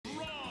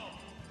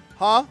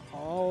Huh?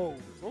 Oh,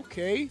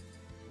 okay.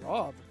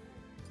 Rob.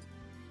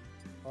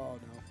 Oh,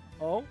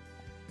 no. Oh.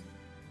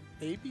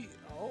 Maybe.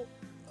 Oh.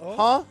 Oh.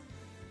 Huh?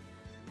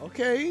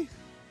 Okay.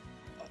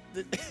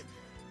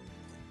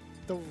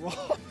 The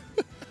Rob.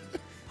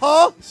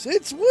 Huh?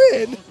 Since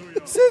when?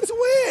 Since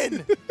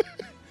when?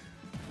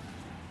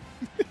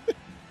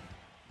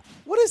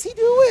 What is he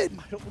doing?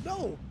 I don't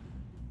know.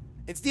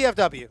 It's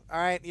DFW. All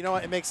right. You know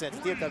what? It makes sense.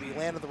 DFW,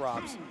 land of the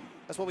Robs.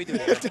 That's what we do.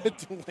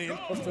 Here.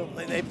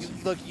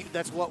 Look,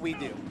 that's what we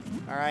do.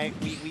 All right.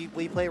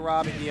 We play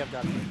Rob in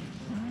DFW.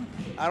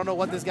 I don't know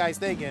what this guy's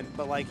thinking,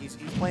 but like he's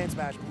playing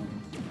Smash.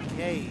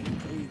 Yay.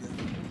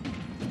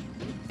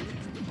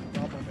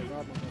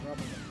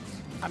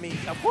 I mean,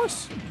 of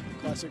course.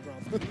 Classic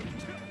Rob.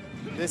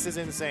 This is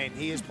insane.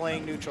 He is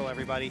playing neutral,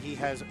 everybody. He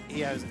has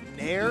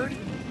nared,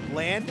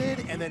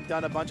 landed, and then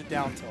done a bunch of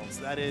down tilts.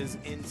 That is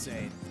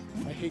insane.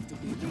 I hate to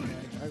be the guy.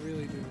 I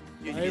really do.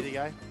 You be the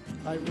guy?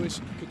 I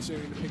was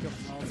considering to pick up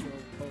an alpha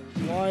for a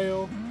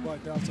while,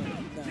 but that's like,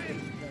 nah, never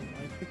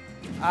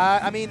mind.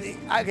 I mean,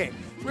 okay.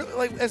 Really,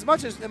 like as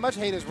much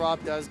hate as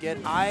Rob does get,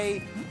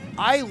 I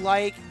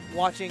like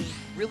watching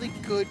really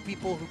good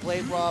people who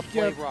play Rob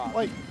play Rob.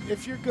 Like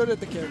if you're good at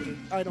the character,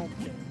 I don't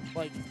care.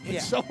 Like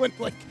if someone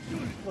like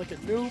a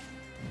noob,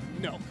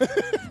 no.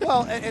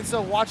 Well, and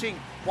so watching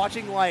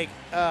like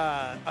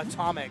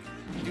Atomic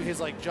do his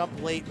like jump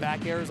late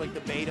back airs, like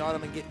the bait on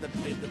him and get the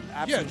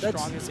absolute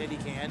strongest hit he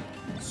can.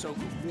 So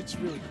cool. It's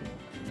really cool.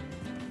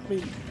 I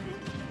mean,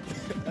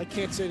 I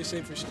can't say the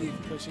same for Steve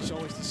because he's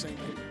always the same.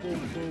 Like,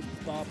 boom, boom,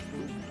 bop,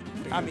 boom.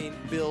 Bam. I mean,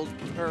 build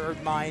or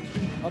mine.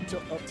 Up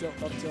tilt, up tilt,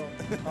 up tilt,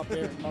 up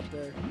there,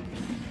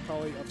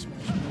 probably up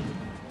smash.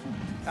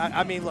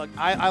 I mean, look,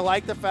 I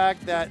like the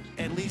fact that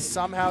at least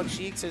somehow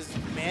Cheeks has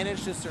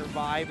managed to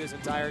survive his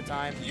entire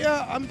time.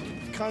 Yeah, I'm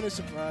kind of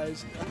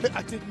surprised.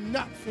 I did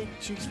not think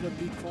Cheeks would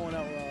be calling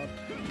out Rob.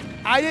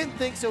 I didn't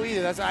think so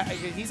either.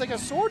 He's like a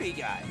swordy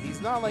guy.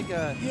 He's not like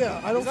a he's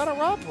not a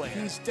Rob player.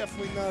 He's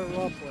definitely not a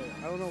Rob player.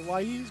 I don't know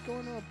why he's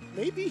going up.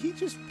 Maybe he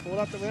just pulled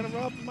out the random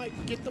Rob and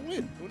might get the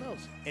win. Who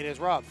knows? It is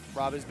Rob.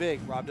 Rob is big.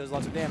 Rob does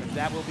lots of damage.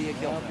 That will be a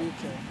kill. That'll be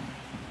okay.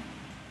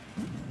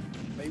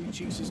 Maybe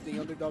Cheeks is the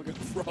underdog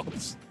of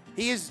Robs.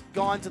 He has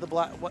gone to the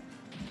black. What?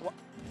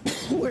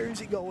 Where is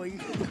he going?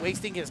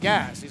 Wasting his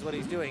gas. Is what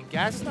he's doing.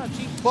 Gas is not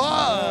cheap,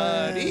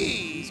 but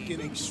he's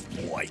getting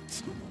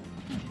swiped.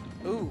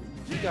 Ooh,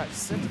 he got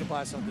sent to the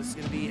blast zone. This is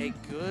going to be a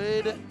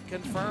good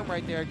confirm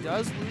right there.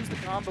 Does lose the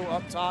combo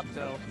up top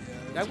though.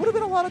 Yeah, that would have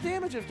been a lot of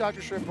damage if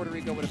Dr. Shrimp Puerto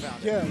Rico would have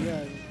found it.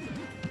 Yeah.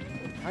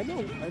 I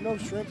know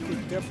Shrimp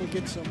could definitely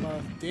get some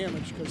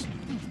damage because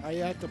I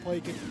have to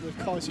play with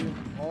Kazuya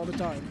all the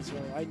time, so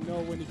I know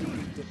when he can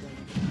get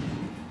damage.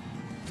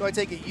 So I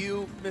take it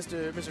you,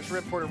 Mr.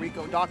 Shrimp Puerto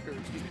Rico, Dr.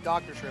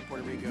 Shrimp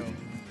Puerto Rico,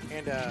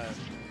 and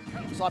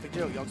Sloppy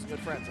Joe, y'all some good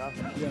friends, huh?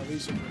 Yeah,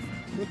 Lisa.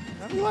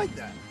 How do you like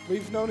that?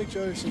 We've known each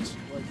other since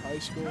like high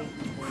school.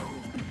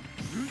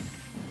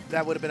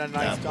 That would have been a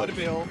nice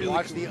Really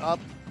Watch cool. the up.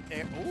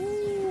 And,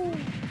 ooh,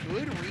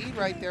 good read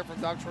right there from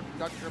Dr.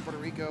 Shrimp Puerto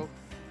Rico.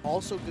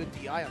 Also good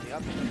DI on the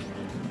up.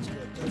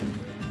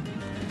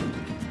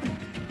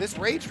 This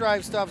rage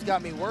drive stuff's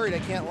got me worried. I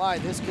can't lie.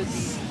 This could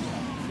be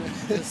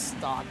this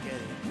stock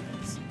getting.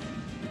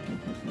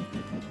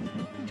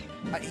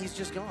 He's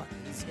just gone.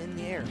 He's in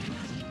the air.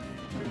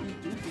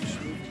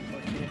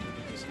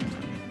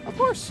 Of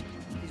course.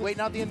 He's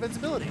waiting out the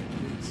invincibility.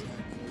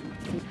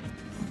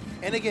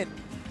 And again,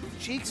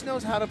 Cheeks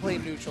knows how to play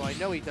neutral. I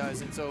know he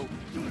does. And so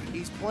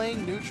he's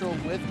playing neutral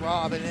with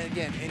Rob. And then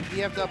again, in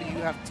DFW, you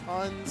have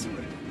tons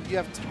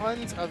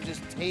of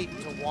just tape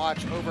to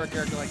watch over a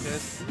character like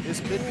this. This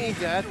could be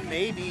death.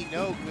 Maybe.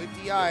 No. Good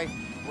DI.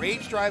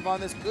 Rage drive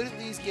on this could at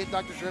least get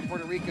Dr. Shrimp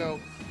Puerto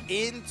Rico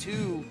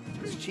into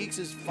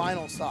Cheeks'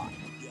 final stop.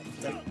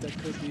 Yeah, that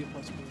could be a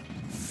possibility.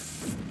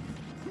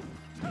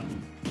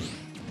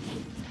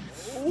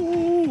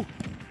 Ooh!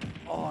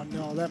 Oh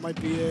no, that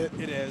might be it.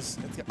 It is.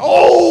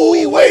 Oh,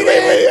 he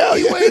waited!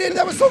 He waited!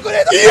 That was so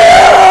good!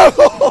 Yeah!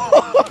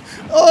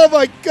 Oh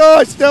my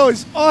gosh, that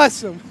was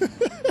awesome!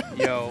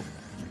 Yo.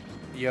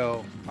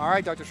 All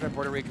right, Dr. Shrimp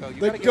Puerto Rico. You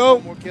got to get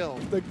one more kill.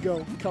 The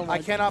go. Come on. I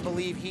cannot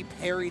believe he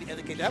parried in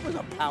the game. That was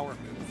a power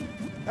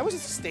move. That was a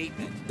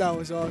statement. That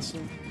was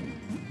awesome.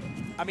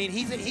 I mean,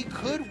 he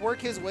could work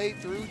his way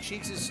through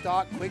Cheeks'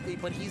 stock quickly,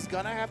 but he's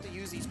going to have to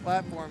use these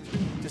platforms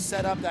to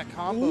set up that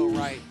combo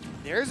right.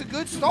 There's a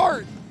good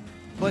start,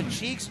 but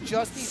Cheeks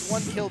just needs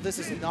one kill. This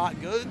is not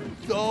good.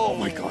 Oh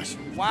my gosh.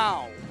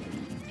 Wow.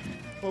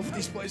 Both of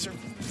these players are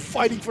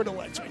fighting for the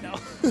legs right now.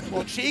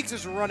 Well, Cheeks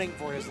is running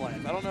for his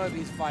life. I don't know if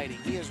he's fighting.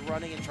 He is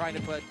running and trying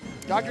to put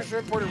Dr.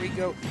 Shrimp Puerto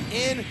Rico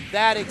in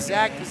that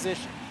exact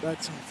position.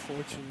 That's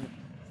unfortunate.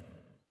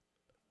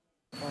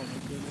 Oh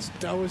my goodness.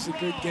 That was a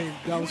good game.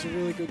 That was a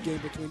really good game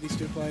between these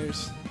two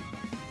players.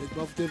 They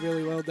both did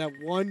really well. That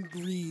one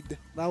read,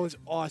 that was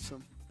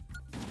awesome.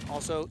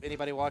 Also,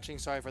 anybody watching,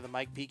 sorry for the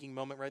mic peeking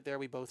moment right there.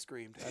 We both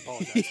screamed. I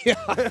apologize. Yeah.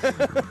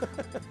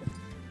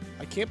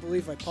 I can't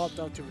believe I popped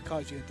out to a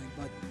Kazuya thing,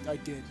 but I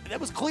did. That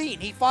was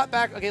clean. He fought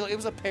back. Okay, look, it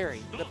was a parry.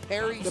 The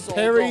parry sold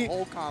parry, the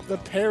whole combo.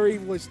 The parry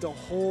was the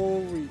whole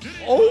read.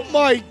 Oh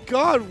my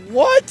god,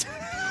 what?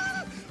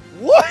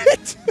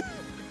 What?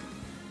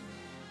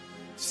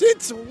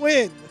 Since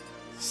when?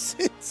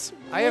 Since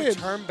when? I have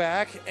turned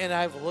back and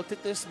I've looked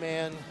at this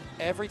man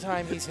every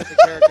time he's hit the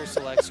character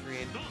select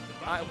screen.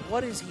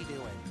 What is he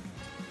doing?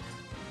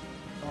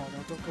 Oh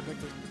no, don't go back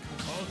to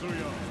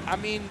I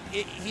mean,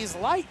 he's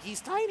light. He's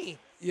tiny.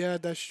 Yeah,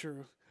 that's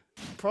true.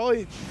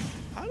 Probably,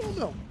 I don't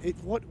know.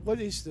 What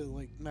is the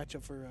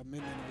matchup for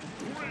midnight?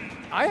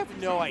 I have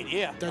no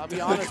idea. I'll be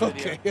honest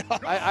with you.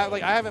 I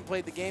haven't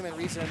played the game in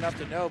recent enough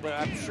to know, but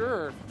I'm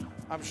sure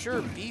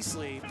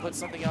Beastly put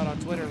something out on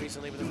Twitter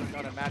recently with a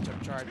matchup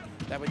chart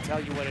that would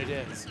tell you what it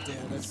is. Yeah,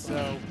 that's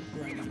so.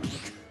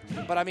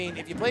 But I mean,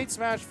 if you played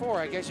Smash 4,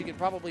 I guess you could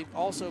probably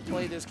also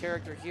play this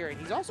character here, and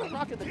he's also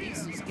rocking the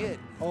Beastly skin.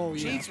 Oh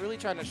yeah. Cheeks really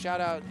trying to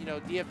shout out,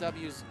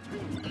 DFW's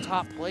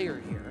top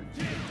player here.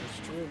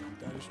 That's true.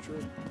 That is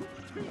true.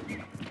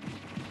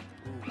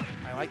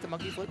 I like the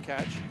monkey flip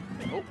catch.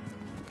 Oh,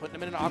 putting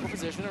him in an awkward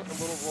position, a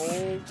little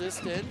roll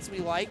distance. We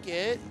like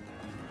it.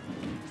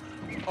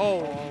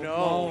 Oh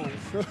no!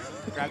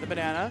 Grab the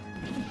banana.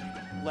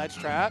 Ledge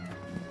trap.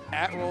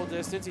 At roll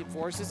distance, he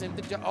forces him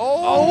to jump.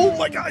 Oh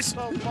my gosh!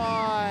 Come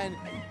on,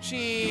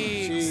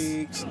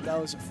 Cheeks. That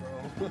was a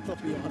throw. I'll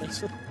be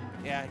honest.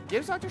 Yeah,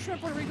 gives Dr.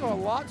 Shrimp Puerto Rico a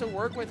lot to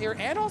work with here,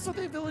 and also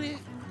the ability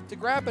to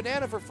grab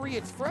banana for free.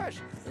 It's fresh.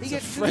 He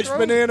gets two fresh throws.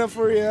 Banana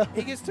for you.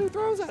 He gets 2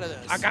 throws out of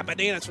this. I got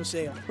bananas for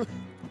sale. Okay,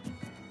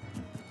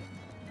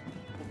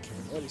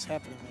 what is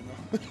happening right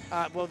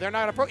now? Well, they're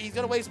not he's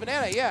gonna waste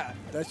banana. Yeah.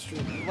 That's true.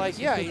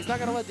 He's not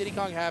gonna let Diddy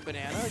Kong have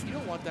banana. You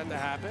don't want that to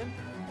happen.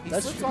 He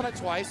slips on it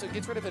twice, so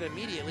gets rid of it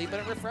immediately, but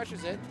it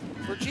refreshes it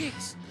for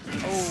Cheeks.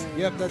 Oh.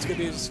 Yep, that's going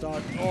to be his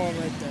stock. Oh,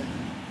 right there.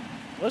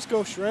 Let's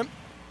go, Shrimp.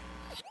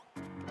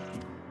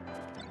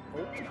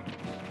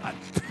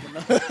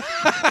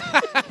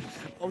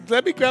 Oh,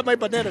 let me grab my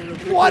banana real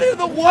quick. What in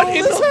the world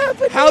is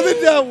happening? How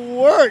did that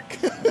work?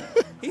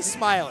 He's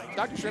smiling.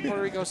 Dr. Shrimp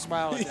Puerto Rico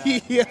smiling.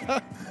 Yeah.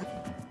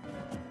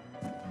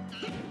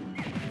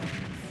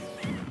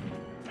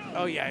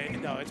 Oh, yeah.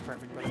 No, it's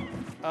perfect.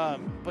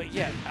 But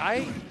yeah,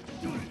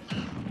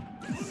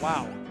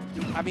 wow.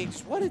 I mean,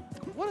 just what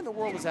in the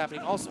world is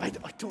happening? Also,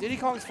 Diddy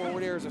Kong's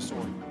forward air is a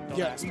sword.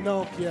 Yeah,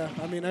 no, yeah.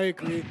 I mean, I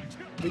agree.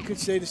 We could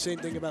say the same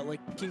thing about,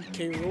 King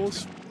K.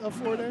 Rool's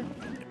forward air.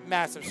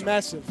 Massive sword.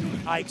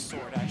 Massive. Ike's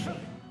sword, actually.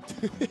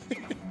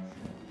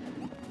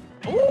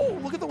 Oh,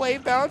 look at the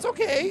wave bounce.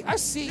 Okay, I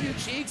see you,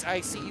 Cheeks.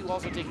 I see you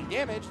also taking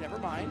damage. Never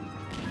mind.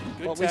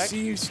 Good tech.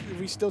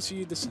 We still see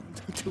you the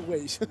 2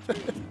 ways.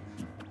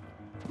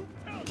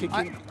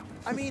 Kicking.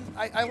 I mean,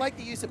 I like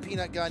the use of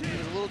Peanut Gun. He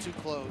was a little too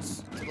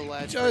close to the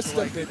ledge. Just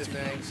a bit too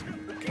close.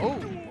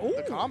 Oh,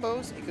 the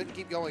combos. He couldn't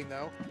keep going,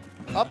 though.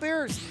 Up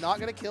air is not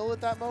going to kill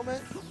at that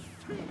moment,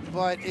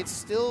 but it's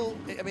still,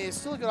 it's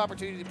still a good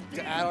opportunity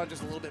to add on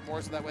just a little bit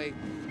more, so that way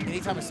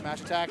anytime a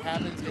smash attack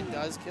happens, it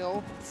does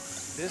kill.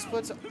 This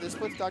puts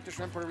Dr.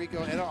 Shrimp Puerto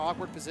Rico in an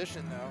awkward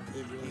position, though.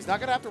 He's not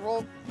going to have to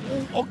roll.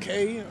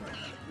 Okay. I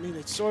mean,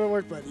 it sort of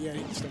worked, but yeah,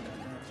 he still got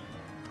grabbed.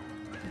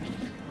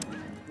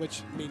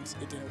 Which means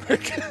it didn't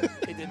work.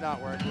 It did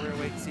not work. We're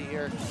gonna wait and see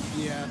here.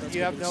 Yeah, that's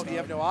you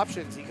have no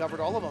options. He covered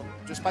all of them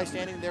just by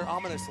standing there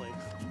ominously.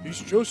 He's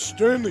just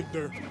standing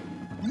there,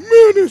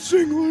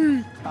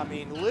 menacingly. I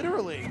mean,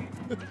 literally.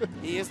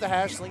 He is the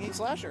hash slinging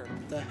slasher.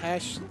 The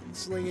hash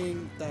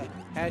slinging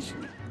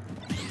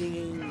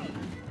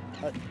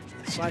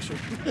slasher.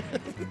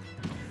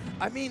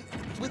 I mean,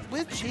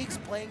 with Cheeks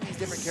playing these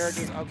different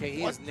characters, okay,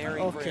 he is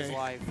naring for his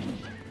life.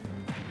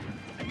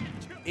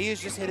 He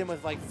has just hit him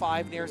with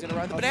 5 nairs in a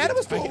row. The banana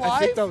was still alive. I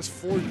think that was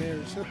 4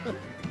 nairs.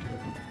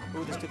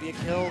 Ooh, this could be a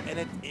kill, and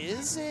it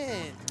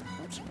isn't.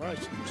 I'm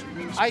surprised.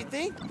 I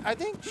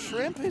think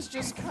Shrimp is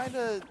just kind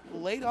of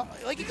laid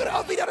off. He could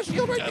have beat out a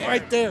shield right there.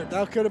 Right there.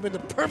 That could have been the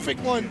perfect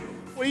one.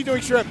 What are you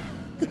doing, Shrimp?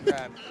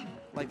 Grab.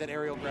 Like that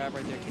aerial grab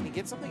right there. Can he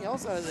get something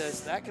else out of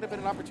this? That could have been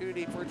an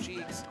opportunity for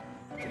Cheeks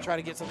to try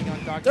to get something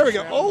on Dr. There we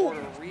go. Shrimp, Oh!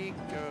 Puerto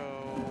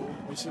Rico.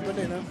 This is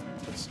banana.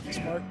 That's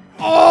smart.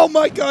 Oh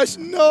my gosh,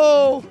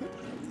 no!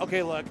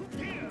 Okay, look,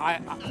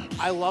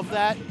 I love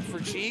that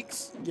for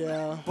Cheeks.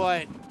 Yeah.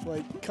 But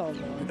come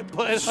on.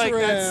 But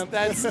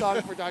that's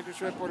stunk for Dr.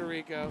 Shrimp Puerto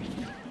Rico.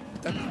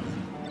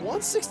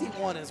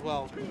 161 as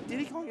well.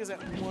 Diddy Kong is at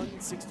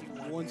 161.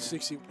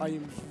 160. I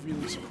am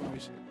really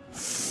surprised.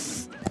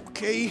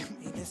 Okay.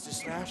 He missed a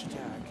smash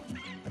attack.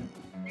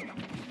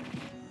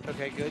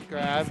 Okay, good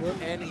grab.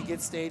 And he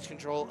gets stage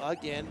control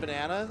again.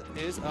 Banana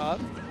is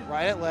up.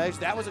 Right at ledge.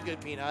 That was a good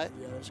peanut.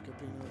 Yeah, that was a good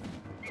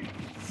peanut.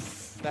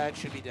 That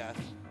should be death.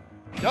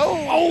 No!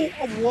 Oh,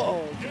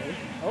 whoa. Okay.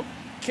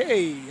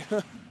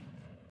 Okay.